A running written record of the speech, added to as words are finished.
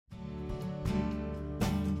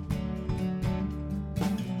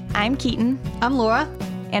I'm Keaton. I'm Laura.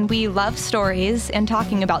 And we love stories and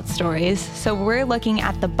talking about stories. So we're looking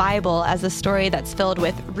at the Bible as a story that's filled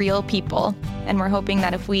with real people. And we're hoping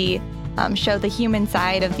that if we show the human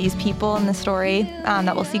side of these people in the story,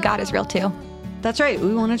 that we'll see God is real too. That's right.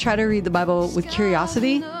 We want to try to read the Bible with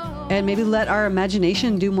curiosity and maybe let our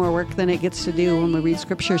imagination do more work than it gets to do when we read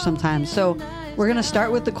scripture sometimes. So we're going to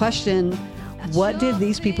start with the question, what did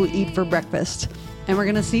these people eat for breakfast? And we're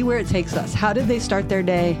going to see where it takes us. How did they start their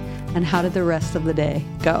day? And how did the rest of the day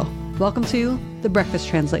go? Welcome to the Breakfast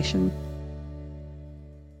Translation.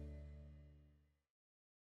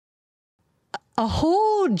 A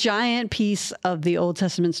whole giant piece of the Old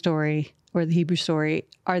Testament story, or the Hebrew story,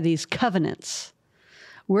 are these covenants.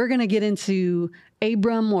 We're going to get into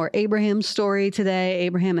Abram or Abraham's story today,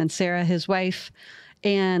 Abraham and Sarah, his wife.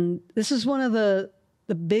 And this is one of the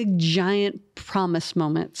big giant promise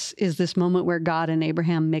moments, is this moment where God and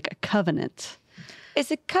Abraham make a covenant.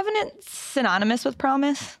 Is a covenant synonymous with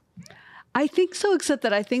promise? I think so, except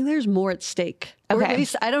that I think there's more at stake. Okay. Or at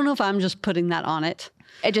least, I don't know if I'm just putting that on it.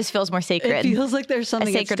 It just feels more sacred. It feels like there's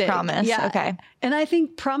something a sacred at stake. promise. Yeah. Okay. And I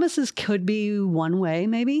think promises could be one way,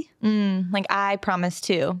 maybe. Like I promise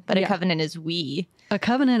to, but a covenant is we. A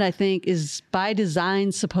covenant, I think, is by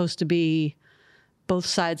design supposed to be both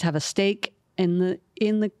sides have a stake in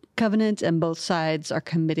the covenant and both sides are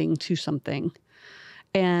committing to something.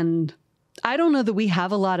 And I don't know that we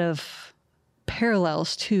have a lot of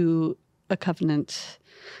parallels to a covenant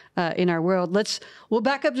in our world. We'll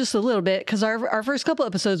back up just a little bit, because our first couple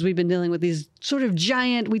episodes, we've been dealing with these sort of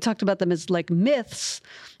giant, we talked about them as like myths,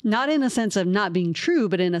 not in a sense of not being true,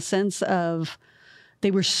 but in a sense of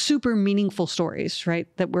they were super meaningful stories, right?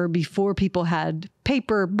 That were before people had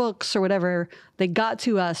paper, books, or whatever. They got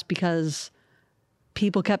to us because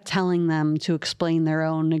people kept telling them to explain their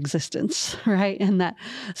own existence, right?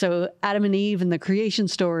 So Adam and Eve and the creation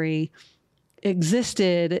story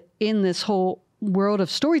existed in this whole world of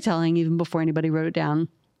storytelling even before anybody wrote it down.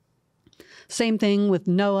 Same thing with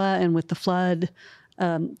Noah and with the flood,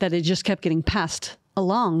 that it just kept getting passed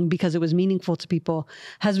along because it was meaningful to people.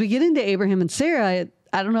 As we get into Abraham and Sarah,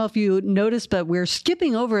 I don't know if you noticed, but we're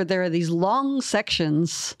skipping over, there are these long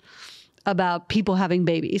sections about people having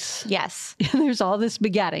babies. Yes. There's all this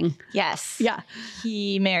begatting. Yes. Yeah.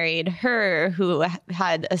 He married her, who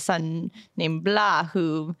had a son named Blah,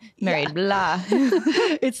 who married Blah.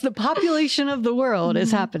 It's the population of the world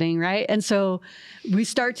is happening, right? And so we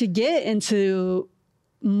start to get into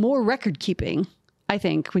more record keeping. I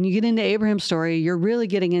think when you get into Abraham's story, you're really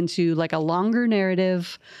getting into like a longer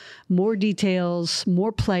narrative, more details,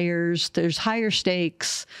 more players, there's higher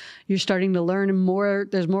stakes. You're starting to learn more.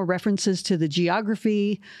 There's more references to the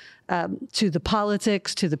geography, to the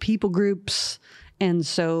politics, to the people groups. And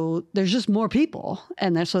so there's just more people.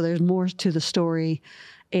 And there's more to the story.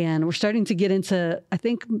 And we're starting to get into, I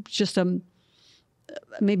think, just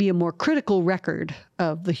maybe a more critical record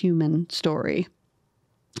of the human story.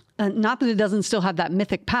 Not that it doesn't still have that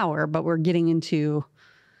mythic power, but we're getting into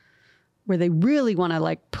where they really want to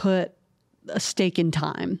like put a stake in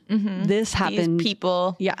time. Mm-hmm. This happened. These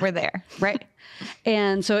people were there. Right.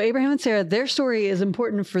 And so Abraham and Sarah, their story is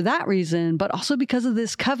important for that reason, but also because of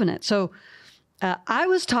this covenant. So I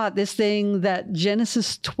was taught this thing that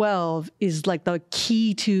Genesis 12 is like the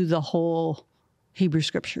key to the whole Hebrew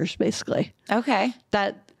scriptures, basically. Okay.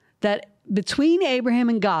 That between Abraham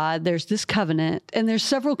and God, there's this covenant, and there's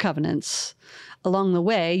several covenants along the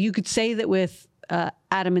way. You could say that with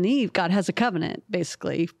Adam and Eve, God has a covenant,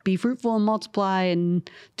 basically. Be fruitful and multiply and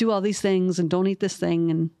do all these things and don't eat this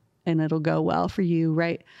thing and it'll go well for you,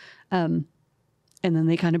 right? And then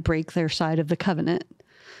they kind of break their side of the covenant.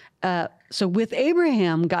 So with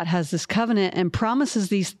Abraham, God has this covenant and promises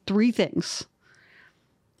these three things.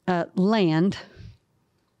 Land,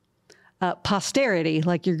 posterity,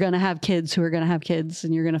 like you're going to have kids who are going to have kids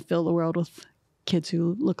and you're going to fill the world with kids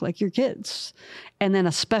who look like your kids. And then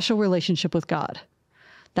a special relationship with God,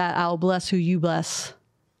 that I'll bless who you bless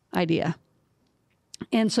idea.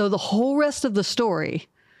 And so the whole rest of the story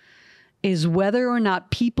is whether or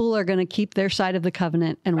not people are going to keep their side of the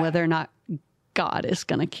covenant and whether or not God is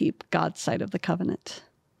going to keep God's side of the covenant.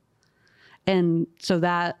 And so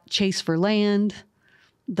that chase for land,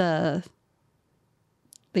 the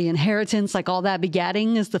inheritance, like all that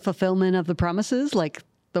begatting is the fulfillment of the promises, like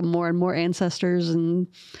the more and more ancestors and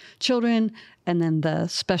children. And then the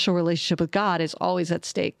special relationship with God is always at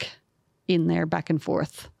stake in their back and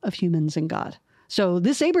forth of humans and God. So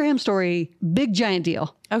this Abraham story, big giant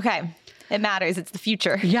deal. Okay. It matters. It's the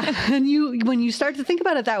future. Yeah. And when you start to think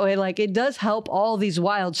about it that way, like it does help all these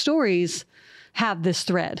wild stories have this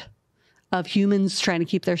thread of humans trying to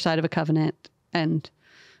keep their side of a covenant and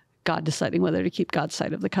God deciding whether to keep God's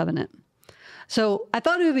side of the covenant. So I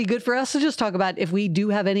thought it would be good for us to just talk about if we do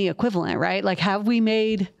have any equivalent, right? Like, have we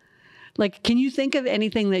made, like, can you think of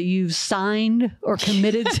anything that you've signed or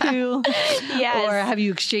committed to? Yes. Or have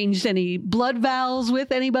you exchanged any blood vows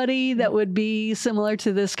with anybody that would be similar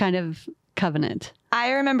to this kind of covenant?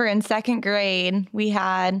 I remember in second grade, we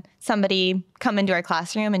had somebody come into our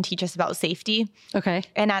classroom and teach us about safety. Okay.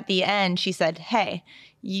 And at the end, she said, hey,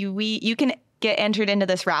 you can get entered into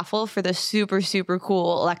this raffle for the super, super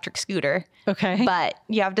cool electric scooter. Okay. But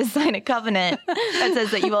you have to sign a covenant that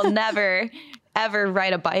says that you will never, ever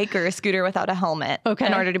ride a bike or a scooter without a helmet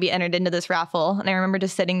in order to be entered into this raffle. And I remember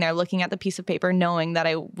just sitting there looking at the piece of paper, knowing that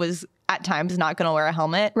I was at times not going to wear a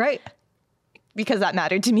helmet. Right. Because that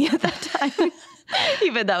mattered to me at that time.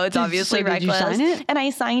 Even though it's obviously reckless. Did you sign it? And I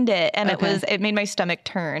signed it, and it made my stomach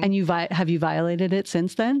turn. And have you violated it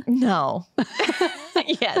since then? No.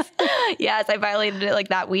 Yes, I violated it like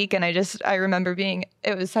that week, and I remember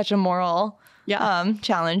it was such a moral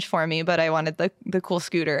challenge for me, but I wanted the cool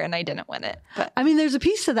scooter, and I didn't win it. But I mean, there's a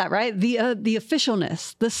piece to that, right? The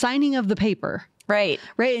officialness, the signing of the paper. Right.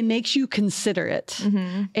 It makes you consider it.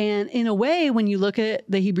 Mm-hmm. And in a way, when you look at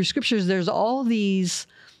the Hebrew scriptures, there's all these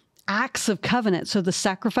acts of covenant. So the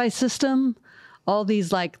sacrifice system, all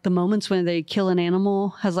these, like, the moments when they kill an animal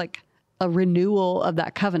has like a renewal of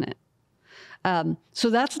that covenant. So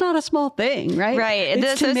that's not a small thing, right? Right.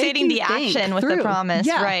 It's associating the action with the promise.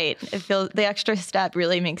 Yeah. Right. It feels the extra step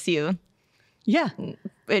really makes you. Yeah.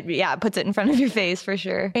 It puts it in front of your face for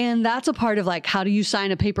sure. And that's a part of, like, how do you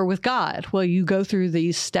sign a paper with God? Well, you go through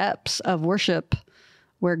these steps of worship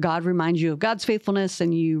where God reminds you of God's faithfulness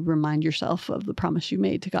and you remind yourself of the promise you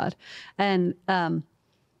made to God. And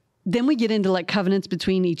then we get into, like, covenants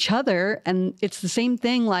between each other. And it's the same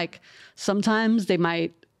thing. Like, sometimes they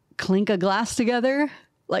might clink a glass together.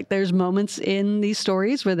 Like, there's moments in these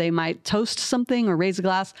stories where they might toast something or raise a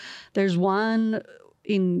glass. There's one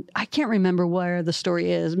I can't remember where the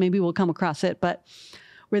story is. Maybe we'll come across it, but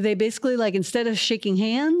where they basically, like, instead of shaking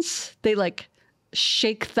hands, they, like,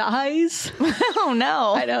 shake thighs. Oh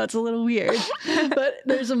no. I know, it's a little weird. But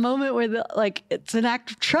there's a moment where it's an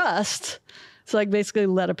act of trust. So, like, basically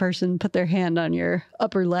let a person put their hand on your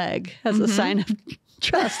upper leg as a sign of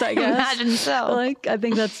trust, I guess. Imagine so. Like, I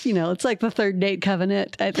think that's, it's like the third date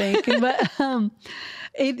covenant, I think. But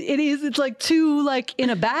it's like two, like, in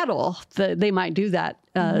a battle that they might do that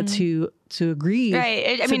to agree.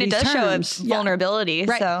 Right. It does terms. Show a vulnerability.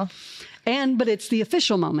 Yeah. Right. So. But it's the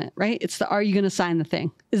official moment, right? It's are you going to sign the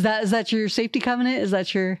thing? Is that your safety covenant?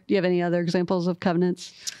 Do you have any other examples of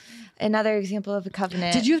covenants? Another example of a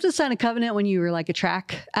covenant. Did you have to sign a covenant when you were, like, a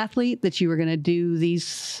track athlete that you were going to do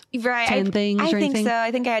these 10 things or anything? I think so. I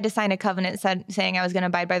think I had to sign a covenant saying I was going to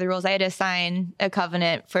abide by the rules. I had to sign a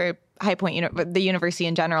covenant for High Point, the university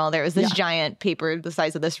in general. There was this giant paper the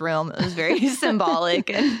size of this room. It was very symbolic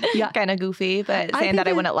and kind of goofy, but saying that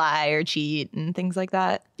I wouldn't lie or cheat and things like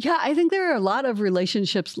that. Yeah, I think there are a lot of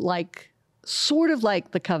relationships sort of like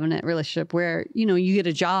the covenant relationship where, you get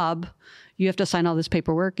a job, you have to sign all this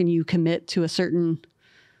paperwork and you commit to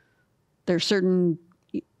there's certain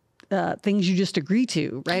things you just agree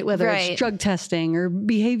to, right? Whether it's drug testing or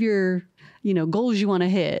behavior, goals you want to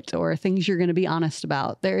hit or things you're going to be honest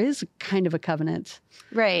about. There is kind of a covenant.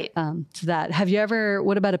 Right. To that.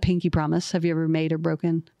 What about a pinky promise? Have you ever made or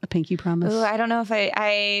broken a pinky promise? Ooh, I don't know if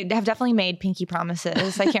I have definitely made pinky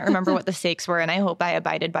promises. I can't remember what the stakes were, and I hope I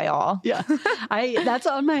abided by all. Yeah. That's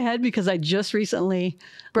on my head because I just recently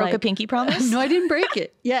broke a pinky promise. No, I didn't break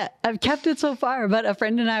it. Yeah. I've kept it so far, but a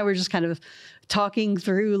friend and I were just kind of talking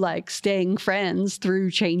through, like, staying friends through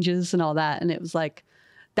changes and all that. And it was like,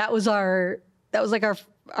 that was our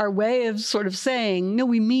way of sort of saying, no,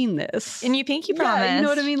 we mean this. And you pinky promise. Yeah, you know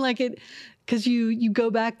what I mean? Like, because you go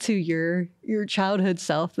back to your childhood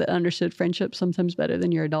self that understood friendship sometimes better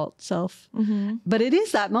than your adult self. Mm-hmm. But it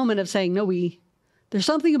is that moment of saying, no, there's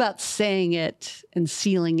something about saying it and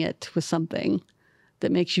sealing it with something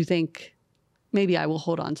that makes you think, maybe I will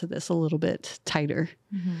hold on to this a little bit tighter.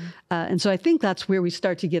 Mm-hmm. And so I think that's where we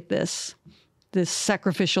start to get this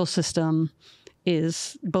sacrificial system,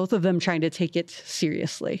 is both of them trying to take it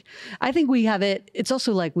seriously. I think we have it. It's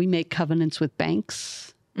also like we make covenants with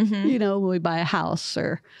banks. Mm-hmm. When we buy a house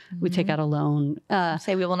or we take out a loan.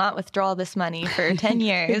 Say we will not withdraw this money for 10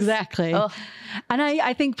 years. Exactly. Oh. And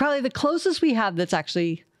I think probably the closest we have that's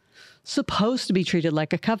actually supposed to be treated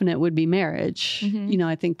like a covenant would be marriage. Mm-hmm.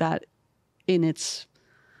 I think that in its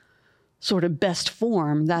sort of best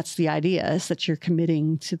form, that's the idea, is that you're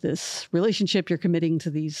committing to this relationship, you're committing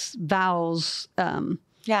to these vows,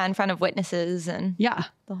 Yeah, in front of witnesses and Yeah.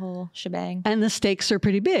 the whole shebang. And the stakes are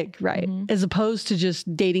pretty big, right? As opposed to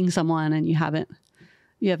just dating someone and you haven't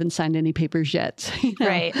signed any papers yet.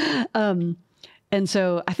 Right. And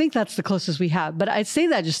so I think that's the closest we have. But I'd say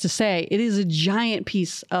that just to say it is a giant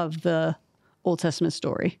piece of the Old Testament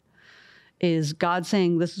story, is God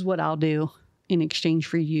saying, this is what I'll do in exchange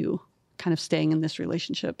for you kind of staying in this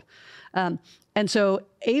relationship. And so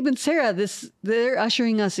Abe and Sarah, they're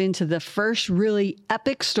ushering us into the first really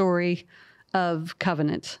epic story of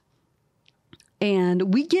covenant.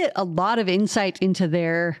 And we get a lot of insight into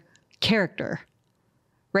their character,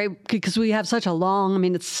 right? Because we have such a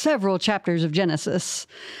it's several chapters of Genesis.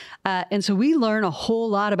 And so we learn a whole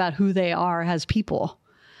lot about who they are as people.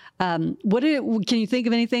 Can you think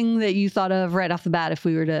of anything that you thought of right off the bat if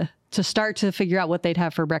we were to start to figure out what they'd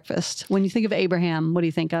have for breakfast? When you think of Abraham, what do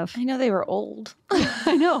you think of? I know they were old.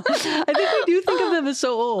 I know. I think we do think of them as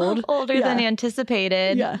so old. Older than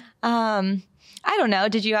anticipated. Yeah. I don't know.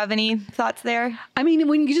 Did you have any thoughts there? I mean,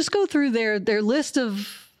 when you just go through their list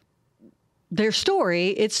of their story,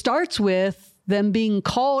 it starts with them being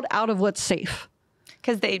called out of what's safe.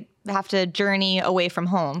 Because they have to journey away from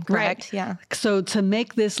home, correct? Right. Yeah. So to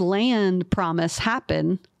make this land promise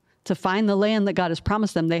happen, to find the land that God has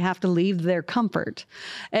promised them, they have to leave their comfort.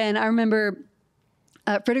 And I remember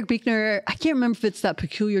Frederick Buechner, I can't remember if it's that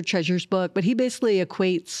Peculiar Treasures book, but he basically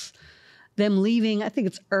equates them leaving, I think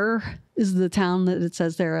it's is the town that it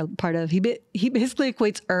says they're a part of. He basically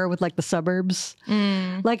equates with like the suburbs.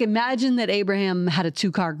 Like imagine that Abraham had a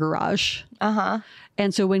 2-car garage.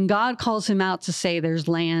 And so when God calls him out to say there's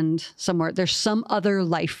land somewhere, there's some other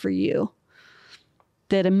life for you,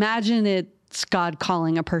 that imagine it's God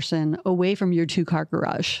calling a person away from your 2-car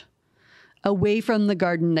garage, away from the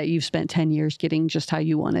garden that you've spent 10 years getting just how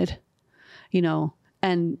you wanted,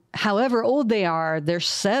 and however old they are, they're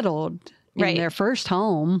settled in their first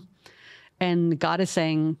home. And God is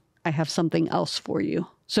saying, I have something else for you.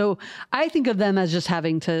 So I think of them as just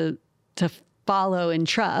having to follow and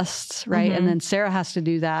trust, right? And then Sarah has to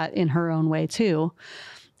do that in her own way too.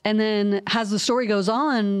 And then as the story goes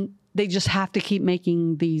on, they just have to keep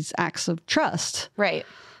making these acts of trust. Right.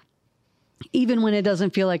 Even when it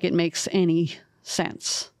doesn't feel like it makes any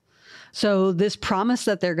sense. So this promise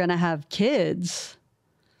that they're going to have kids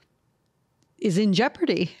is in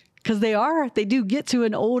jeopardy because they do get to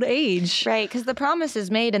an old age. Right. Because the promise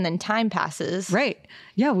is made and then time passes. Right.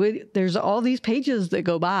 Yeah. There's all these pages that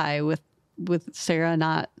go by with Sarah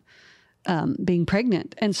not being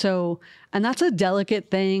pregnant. And that's a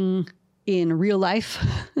delicate thing in real life.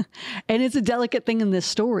 And it's a delicate thing in this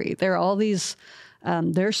story. There are all these,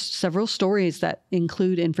 there's several stories that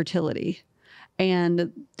include infertility.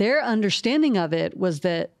 And their understanding of it was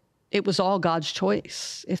that it was all God's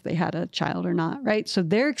choice if they had a child or not, right? So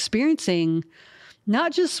they're experiencing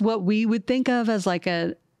not just what we would think of as like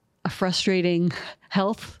a frustrating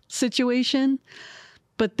health situation,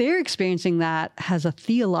 but they're experiencing that as a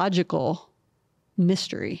theological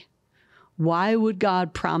mystery. Why would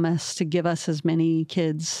God promise to give us as many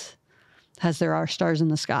kids as there are stars in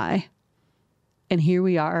the sky? And here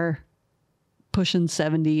we are pushing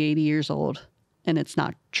 70, 80 years old, and it's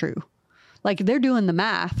not true. Like they're doing the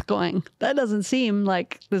math going, that doesn't seem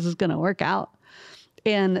like this is going to work out.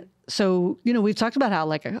 And so, we've talked about how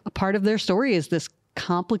like a part of their story is this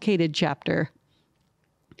complicated chapter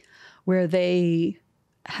where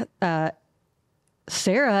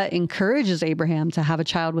Sarah encourages Abraham to have a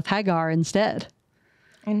child with Hagar instead.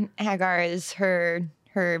 And Hagar is her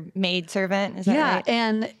maid servant. Is that right? Yeah.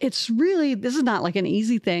 And it's really, this is not like an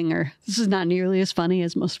easy thing, or this is not nearly as funny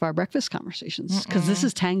as most of our breakfast conversations, because this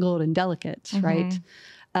is tangled and delicate, right?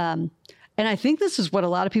 And I think this is what a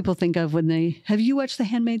lot of people think of when have you watched The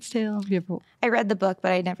Handmaid's Tale? Have you ever? I read the book,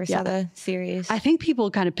 but I never saw the series. I think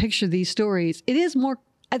people kind of picture these stories. It is more,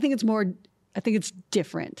 I think it's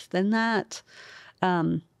different than that.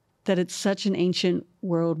 That it's such an ancient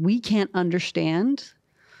world. We can't understand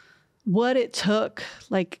what it took,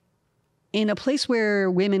 like in a place where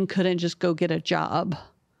women couldn't just go get a job.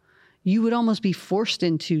 You would almost be forced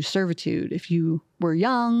into servitude if you were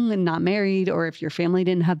young and not married, or if your family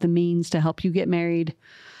didn't have the means to help you get married.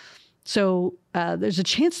 So there's a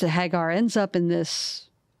chance that Hagar ends up in this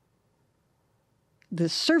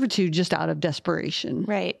servitude just out of desperation.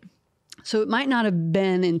 Right. So it might not have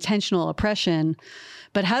been intentional oppression,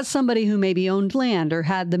 but has somebody who maybe owned land or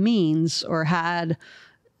had the means or had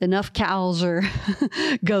enough cows or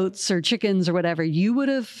goats or chickens or whatever, you would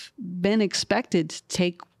have been expected to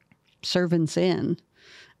take servants in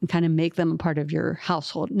and kind of make them a part of your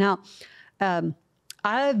household. Now,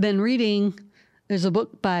 I've been reading, there's a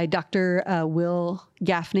book by Dr. Will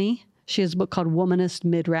Gaffney. She has a book called Womanist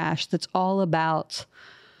Midrash that's all about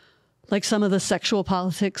like some of the sexual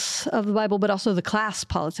politics of the Bible, but also the class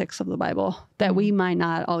politics of the Bible that we might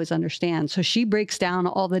not always understand. So she breaks down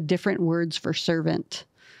all the different words for servant.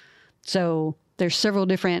 So there's several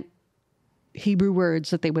different Hebrew words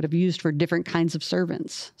that they would have used for different kinds of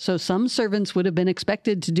servants. So some servants would have been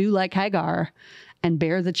expected to do like Hagar and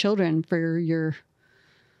bear the children for your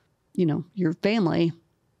family.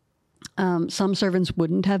 Some servants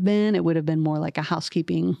wouldn't have been. It would have been more like a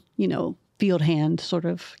housekeeping, field hand sort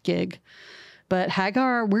of gig. But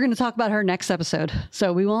Hagar, we're going to talk about her next episode.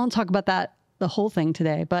 So we won't talk about the whole thing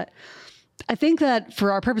today. But I think that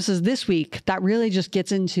for our purposes this week, that really just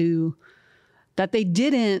gets into that they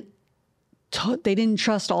didn't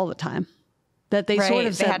trust all the time. That they sort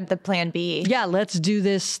of said, they had the plan B. Yeah, let's do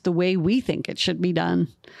this the way we think it should be done.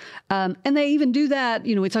 And they even do that.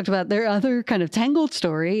 We talked about their other kind of tangled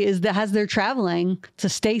story is that as they're traveling to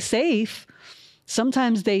stay safe,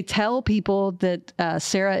 sometimes they tell people that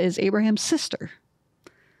Sarah is Abraham's sister,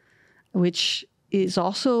 which is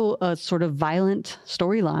also a sort of violent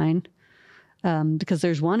storyline because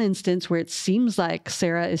there's one instance where it seems like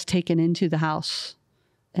Sarah is taken into the house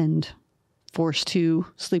and forced to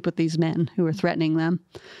sleep with these men who are threatening them.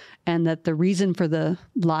 And that the reason for the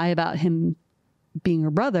lie about him being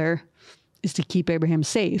her brother is to keep Abraham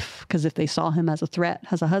safe. Because if they saw him as a threat,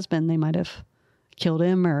 as a husband, they might have killed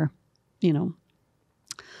him or.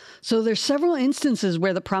 So there's several instances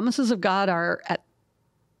where the promises of God are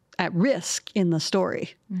at risk in the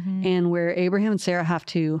story and where Abraham and Sarah have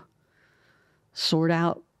to sort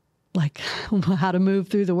out like how to move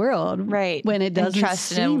through the world. Right. When it doesn't trust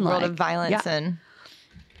seem in a world like, of violence. Yeah.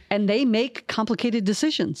 And they make complicated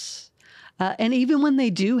decisions. And even when they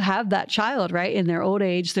do have that child, right, in their old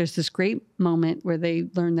age, there's this great moment where they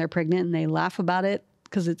learn they're pregnant and they laugh about it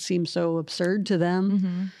because it seems so absurd to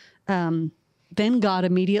them. Then God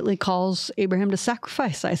immediately calls Abraham to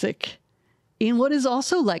sacrifice Isaac in what is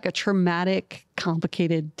also like a traumatic,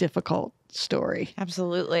 complicated, difficult story.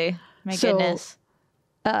 Absolutely. My goodness.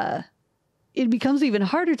 It becomes even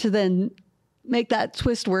harder to then make that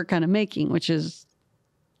twist we're kind of making, which is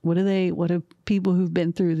what do people who've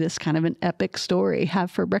been through this kind of an epic story have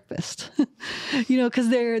for breakfast? Because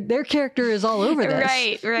their character is all over this.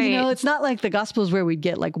 Right. It's not like the Gospels where we'd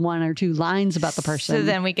get like one or two lines about the person. So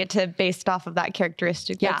then we get to, based off of that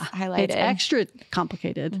characteristic that's highlighted. It's extra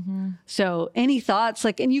complicated. So any thoughts,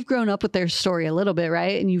 and you've grown up with their story a little bit,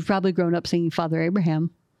 right? And you've probably grown up singing Father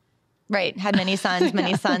Abraham. Right. Had many sons.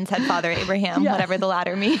 Many sons had Father Abraham, whatever the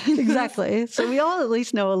latter means. Exactly. So we all at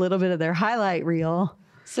least know a little bit of their highlight reel.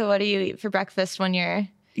 So what do you eat for breakfast when you're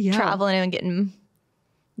traveling and getting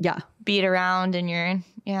beat around and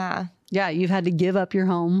you've had to give up your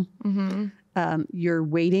home. You're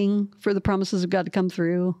waiting for the promises of God to come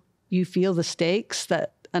through. You feel the stakes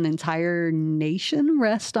that an entire nation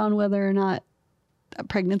rests on whether or not a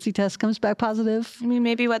pregnancy test comes back positive. I mean,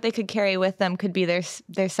 maybe what they could carry with them could be their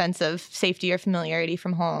sense of safety or familiarity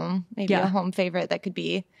from home. Maybe a home favorite that could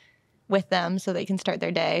be with them so they can start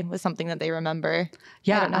their day with something that they remember.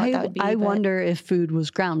 Yeah, I don't know what that would be. I wonder if food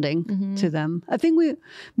was grounding to them. I think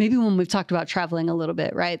maybe when we've talked about traveling a little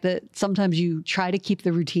bit, right, that sometimes you try to keep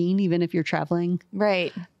the routine even if you're traveling.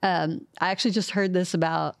 Right. I actually just heard this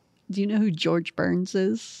about, do you know who George Burns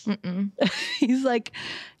is? He's like,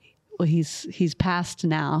 well, he's passed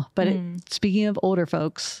now, but speaking of older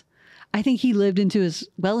folks, I think he lived into his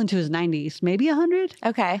 90s, maybe 100.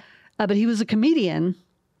 Okay. But he was a comedian.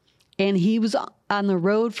 And he was on the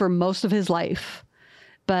road for most of his life.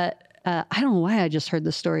 But I don't know why I just heard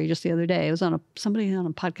this story just the other day. It was somebody on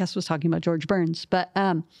a podcast was talking about George Burns. But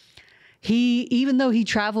even though he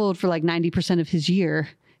traveled for like 90% of his year,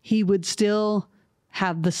 he would still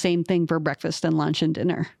have the same thing for breakfast and lunch and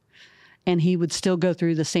dinner. And he would still go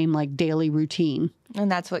through the same like daily routine.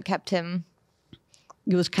 And that's what kept him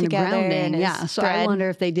It was kind of grounding. Yeah. So bread. I wonder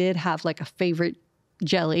if they did have like a favorite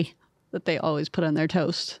jelly that they always put on their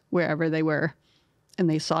toast wherever they were, and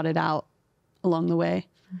they sought it out along the way.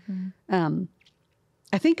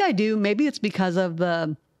 I think I do. Maybe it's because of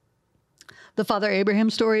the Father Abraham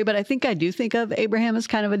story, but I think I do think of Abraham as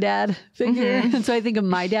kind of a dad figure. And so I think of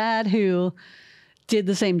my dad who did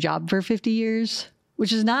the same job for 50 years,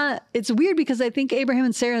 which is it's weird because I think Abraham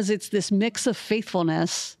and Sarah's, it's this mix of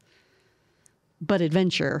faithfulness, but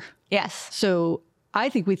adventure. Yes. So I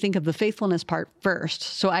think we think of the faithfulness part first.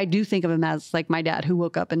 So I do think of him as like my dad who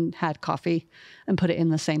woke up and had coffee and put it in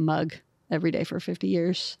the same mug every day for 50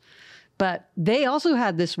 years. But they also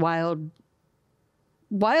had this wild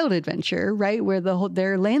wild adventure, right? Where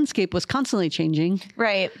their landscape was constantly changing.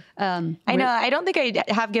 Right. I know. I don't think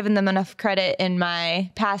I have given them enough credit in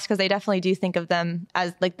my past, because I definitely do think of them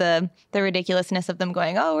as like the ridiculousness of them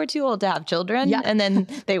going, oh, we're too old to have children. Yeah. And then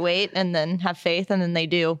they wait and then have faith and then they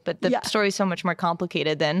do. But the story is so much more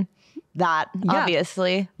complicated than that,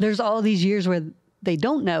 obviously. There's all these years where they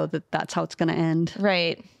don't know that that's how it's going to end.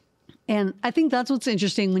 Right. And I think that's what's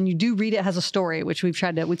interesting when you do read it as a story, which we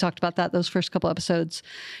talked about that those first couple episodes,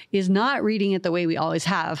 is not reading it the way we always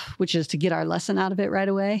have, which is to get our lesson out of it right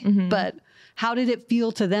away. Mm-hmm. But how did it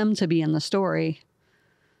feel to them to be in the story?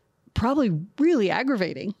 Probably really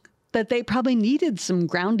aggravating, that they probably needed some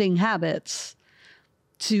grounding habits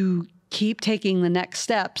to keep taking the next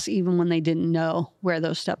steps, even when they didn't know where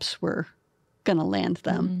those steps were going to land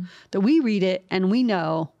them. Mm-hmm. That we read it and we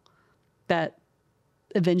know that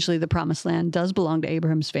eventually the promised land does belong to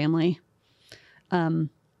Abraham's family. And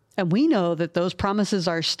we know that those promises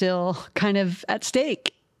are still kind of at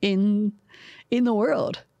stake in the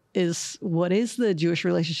world. What is the Jewish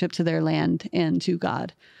relationship to their land and to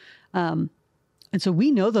God? And so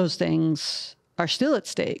we know those things are still at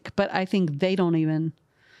stake, but I think they're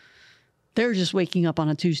just waking up on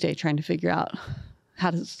a Tuesday trying to figure out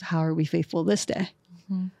how are we faithful this day?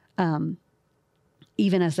 Mm-hmm.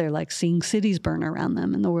 Even as they're like seeing cities burn around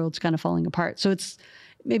them and the world's kind of falling apart. So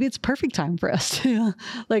maybe it's perfect time for us to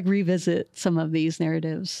like revisit some of these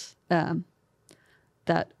narratives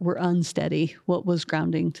that were unsteady, what was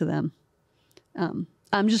grounding to them.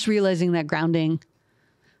 I'm just realizing that grounding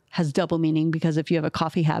has double meaning, because if you have a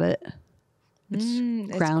coffee habit,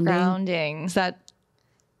 it's grounding. Is that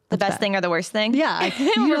the best thing or the worst thing? Yeah.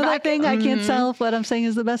 You know that thing? I can't tell if what I'm saying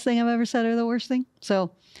is the best thing I've ever said or the worst thing.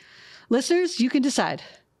 So listeners, you can decide.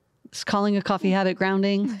 Is calling a coffee habit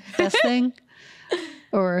grounding best thing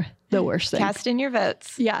or the worst thing? Cast in your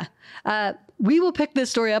votes. Yeah. We will pick this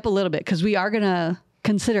story up a little bit because we are going to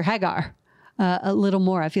consider Hagar a little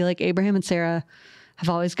more. I feel like Abraham and Sarah have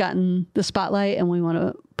always gotten the spotlight, and we want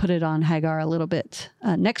to put it on Hagar a little bit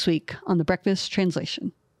next week on the Breakfast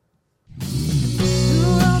Translation. The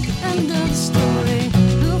world and the story.